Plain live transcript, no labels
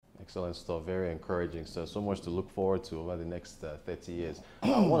Excellent stuff, very encouraging. So much to look forward to over the next 30 years.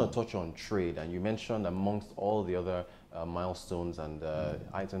 I want to touch on trade, and you mentioned amongst all the other milestones and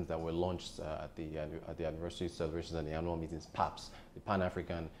items that were launched at the anniversary celebrations and the annual meetings, PAPSS, the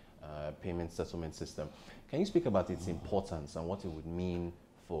Pan-African Payment Settlement System. Can you speak about its importance and what it would mean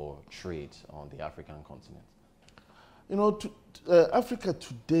for trade on the African continent? You know, Africa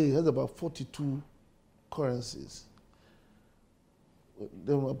today has about 42 currencies.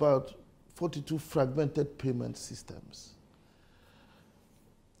 There were about 42 fragmented payment systems.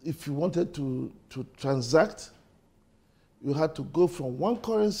 If you wanted to transact, you had to go from one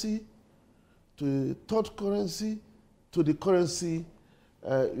currency to a third currency to the currency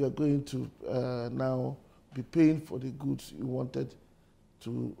you are going to now be paying for the goods you wanted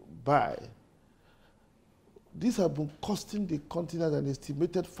to buy. These have been costing the continent an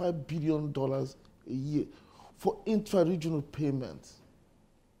estimated $5 billion a year for intra-regional payments.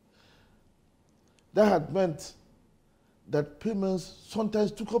 That had meant that payments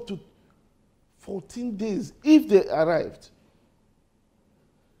sometimes took up to 14 days if they arrived.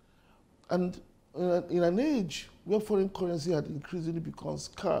 And in an age where foreign currency had increasingly become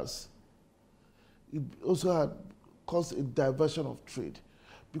scarce, it also had caused a diversion of trade.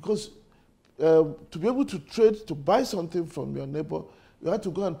 Because to be able to trade, to buy something from your neighbor, you had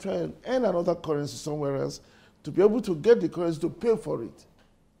to go and try and earn another currency somewhere else to be able to get the currency to pay for it.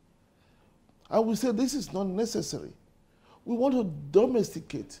 And we say this is not necessary. We want to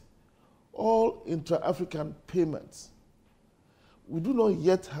domesticate all intra-African payments. We do not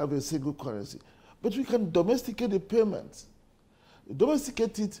yet have a single currency, but we can domesticate the payments.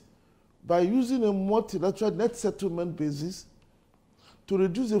 Domesticate it by using a multilateral net settlement basis to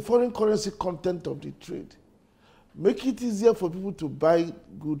reduce the foreign currency content of the trade. Make it easier for people to buy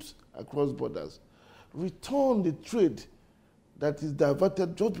goods across borders. Return the trade that is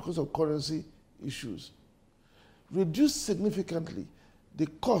diverted just because of currency issues. Reduce significantly the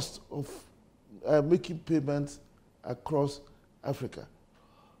cost of making payments across Africa.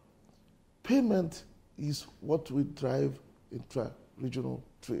 Payment is what will drive intra-regional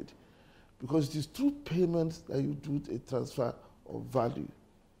trade, because it is through payments that you do a transfer of value.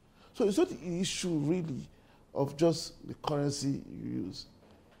 So it's not the issue really of just the currency you use.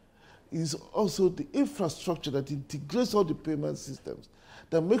 It's also the infrastructure that integrates all the payment systems,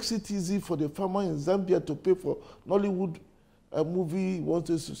 that makes it easy for the farmer in Zambia to pay for Nollywood a movie he wants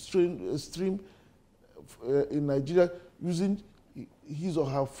to stream in Nigeria using his or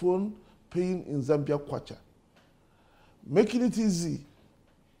her phone, paying in Zambia kwacha. Making it easy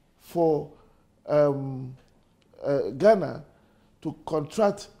for Ghana to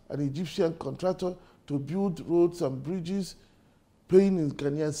contract an Egyptian contractor to build roads and bridges, paying in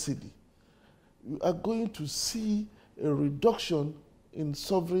Ghanaian cedi. You are going to see a reduction in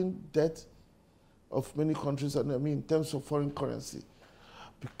sovereign debt of many countries, and I mean in terms of foreign currency,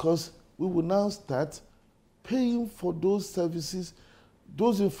 because we will now start paying for those services,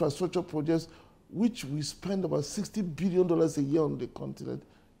 those infrastructure projects, which we spend about $60 billion a year on the continent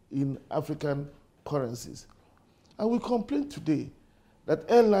in African currencies. And we complain today that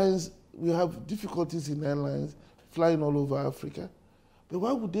airlines, we have difficulties in airlines flying all over Africa. But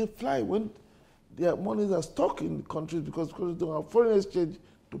why would they fly when their monies are stuck in the countries because countries don't have foreign exchange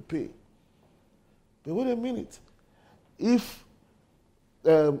to pay? But wait a minute. If,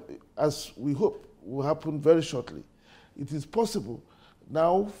 as we hope will happen very shortly, it is possible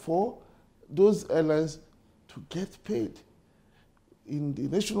now for those airlines to get paid in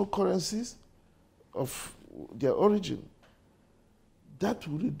the national currencies of their origin, that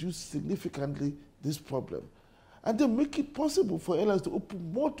will reduce significantly this problem. And then make it possible for airlines to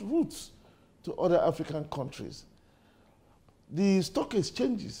open more routes to other African countries. The stock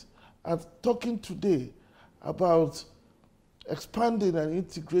exchanges are talking today about expanding and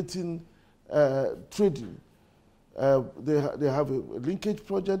integrating trading. They have a linkage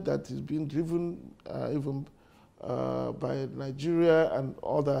project that is being driven even by Nigeria and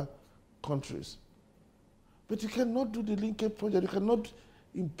other countries. But you cannot do the linkage project, you cannot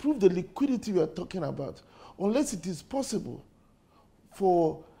improve the liquidity we are talking about unless it is possible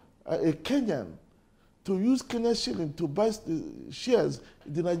for a Kenyan to use Kenyan shilling to buy the shares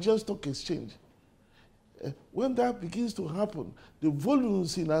in the Nigerian Stock Exchange. When that begins to happen, the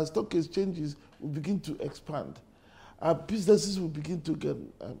volumes in our stock exchanges will begin to expand. Our businesses will begin to get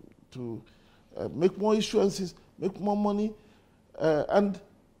make more issuances, make more money, and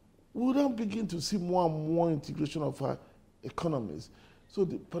we will then begin to see more and more integration of our economies. So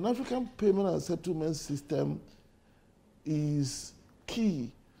the Pan-African Payment and Settlement System is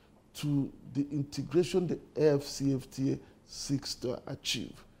key to the integration the AFCFTA seeks to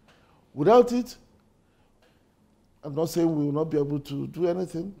achieve. Without it, I'm not saying we will not be able to do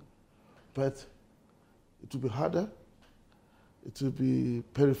anything, but it will be harder, it will be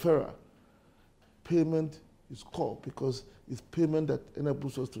peripheral. Payment is core because it's payment that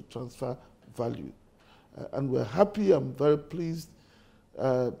enables us to transfer value. And we're happy, I'm very pleased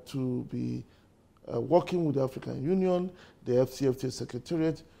to be working with the African Union, the FCFTA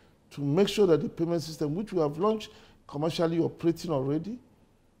Secretariat, to make sure that the payment system, which we have launched, commercially operating already,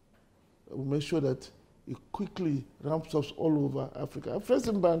 we'll make sure that it quickly ramps up all over Africa.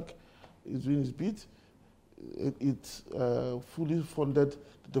 Afreximbank is doing its bit. It fully funded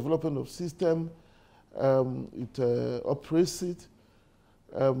the development of system. It operates it.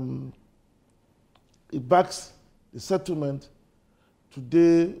 It backs the settlement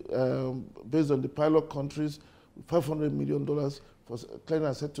today, based on the pilot countries, $500 million for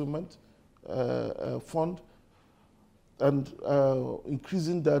cleaner settlement fund, and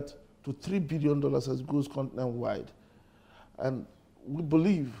increasing that to $3 billion as it goes continent-wide. And we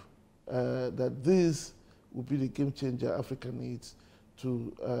believe that this will be the game changer Africa needs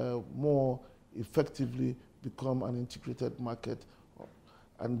to more effectively become an integrated market.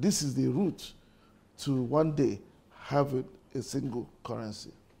 And this is the route to one day have a single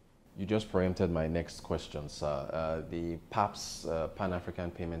currency. You just preempted my next question, sir. The PAPSS,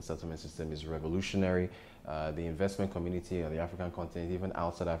 Pan-African Payment Settlement System, is revolutionary. The investment community on the African continent, even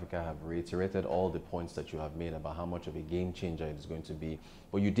outside Africa, have reiterated all the points that you have made about how much of a game changer it is going to be.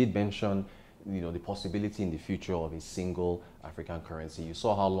 But you did mention, the possibility in the future of a single African currency. You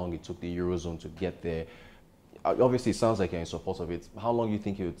saw how long it took the Eurozone to get there. Obviously, it sounds like you're in support of it. How long do you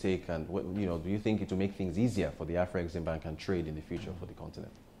think it will take, and do you think it will make things easier for the Afreximbank and trade in the future for the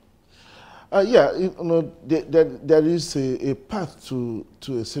continent? There is a path to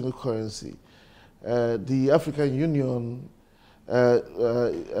a single currency. The African Union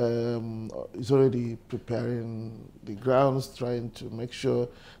is already preparing the grounds, trying to make sure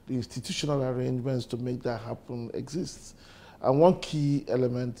the institutional arrangements to make that happen exists. And one key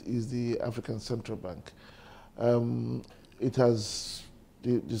element is the African Central Bank. It has,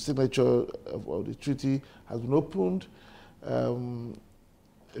 the signature of the treaty has been opened.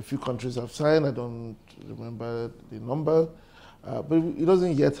 A few countries have signed, I don't remember the number, but it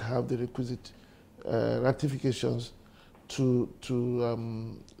doesn't yet have the requisite ratifications to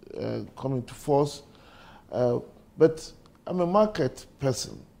come into force. But I'm a market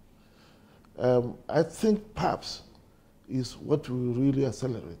person. I think PAPSS is what will really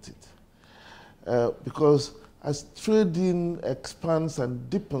accelerate it. Because as trading expands and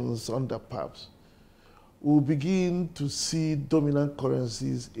deepens under PAPSS, we'll begin to see dominant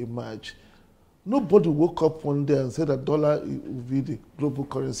currencies emerge. Nobody woke up one day and said that dollar will be the global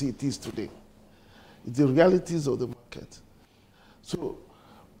currency it is today. It's the realities of the market. So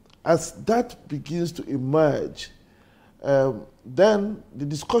as that begins to emerge, then the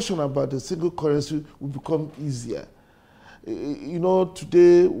discussion about the single currency will become easier.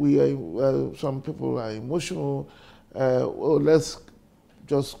 Today some people are emotional. Let's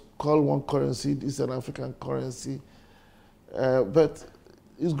just call one currency, this is an African currency. But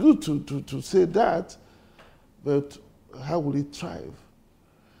it's good to say that, but how will it thrive?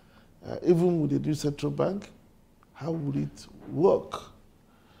 Even with the new central bank, how would it work?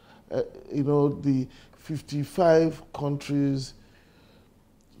 The 55 countries,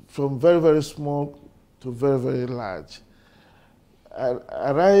 from very, very small to very, very large,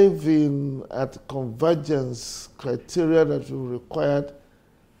 arriving at convergence criteria that will be required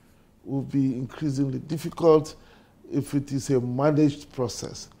will be increasingly difficult if it is a managed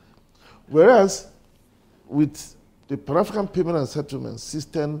process. Whereas with the Pan-African Payment and Settlement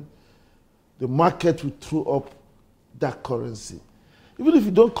System, the market will throw up that currency. Even if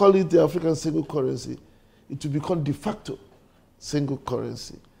you don't call it the African single currency, it will become de facto single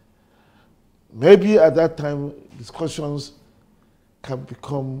currency. Maybe at that time, discussions can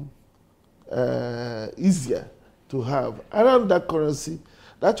become easier to have around that currency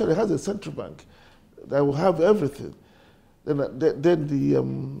that actually has a central bank that will have everything. Then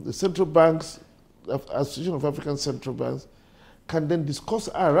the central banks, the Association of African Central Banks, can then discuss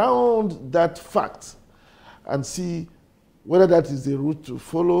around that fact and see whether that is the route to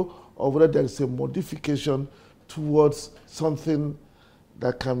follow or whether there is a modification towards something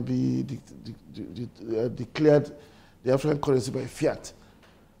that can be declared the African currency by fiat.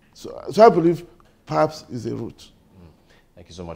 So I believe PAPSS is a route. Thank you so much.